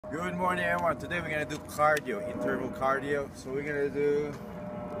Good morning, everyone. Today we're gonna do cardio, interval cardio. So we're gonna do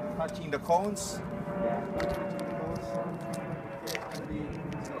touching the cones. Yeah, touching the cones. Okay, ready?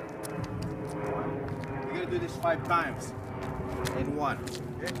 Let's go. We're gonna do this 5 times in 1.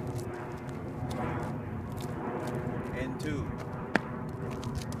 Okay. And 2,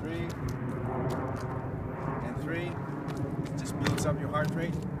 3, and 3. Just builds up your heart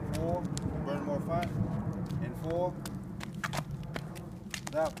rate. 4, burn more fat. And 4.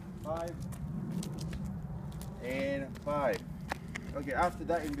 Up. 5 and 5. Okay, after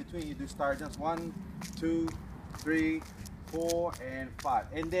that, in between you do start just 1, 2, 3, 4, and 5,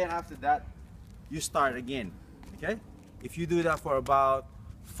 and then after that you start again. Okay, if you do that for about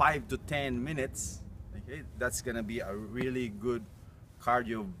 5 to 10 minutes, okay, that's gonna be a really good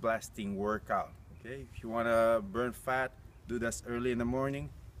cardio blasting workout. Okay, if you want to burn fat, do this early in the morning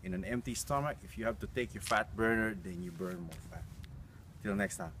in an empty stomach. If you have to take your fat burner, then you burn more fat. Till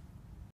next time.